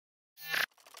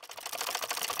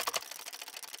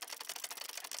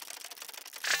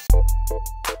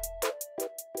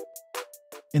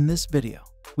In this video,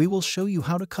 we will show you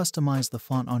how to customize the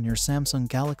font on your Samsung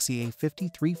Galaxy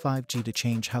A53 5G to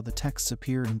change how the texts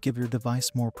appear and give your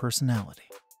device more personality.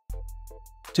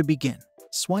 To begin,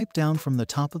 swipe down from the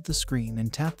top of the screen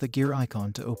and tap the gear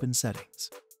icon to open settings.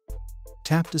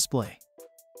 Tap Display.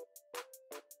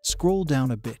 Scroll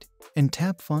down a bit and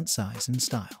tap Font Size and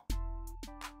Style.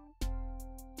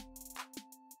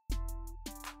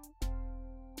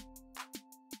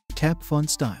 Tap Font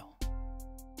Style.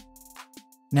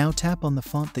 Now tap on the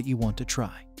font that you want to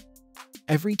try.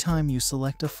 Every time you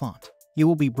select a font, you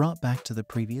will be brought back to the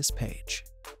previous page.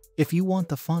 If you want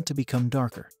the font to become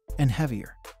darker and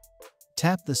heavier,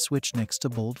 tap the switch next to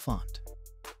Bold Font.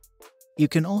 You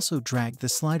can also drag the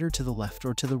slider to the left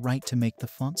or to the right to make the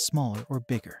font smaller or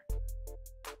bigger.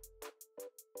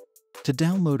 To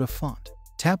download a font,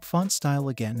 tap Font Style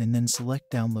again and then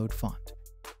select Download Font.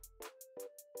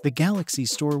 The Galaxy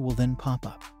Store will then pop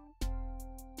up.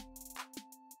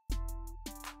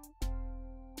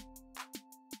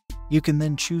 You can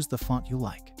then choose the font you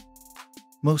like.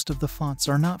 Most of the fonts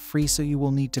are not free, so you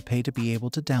will need to pay to be able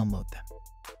to download them.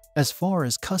 As far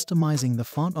as customizing the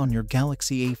font on your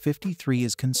Galaxy A53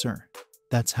 is concerned,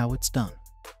 that's how it's done.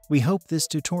 We hope this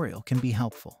tutorial can be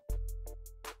helpful.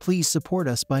 Please support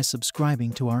us by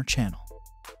subscribing to our channel.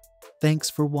 Thanks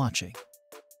for watching.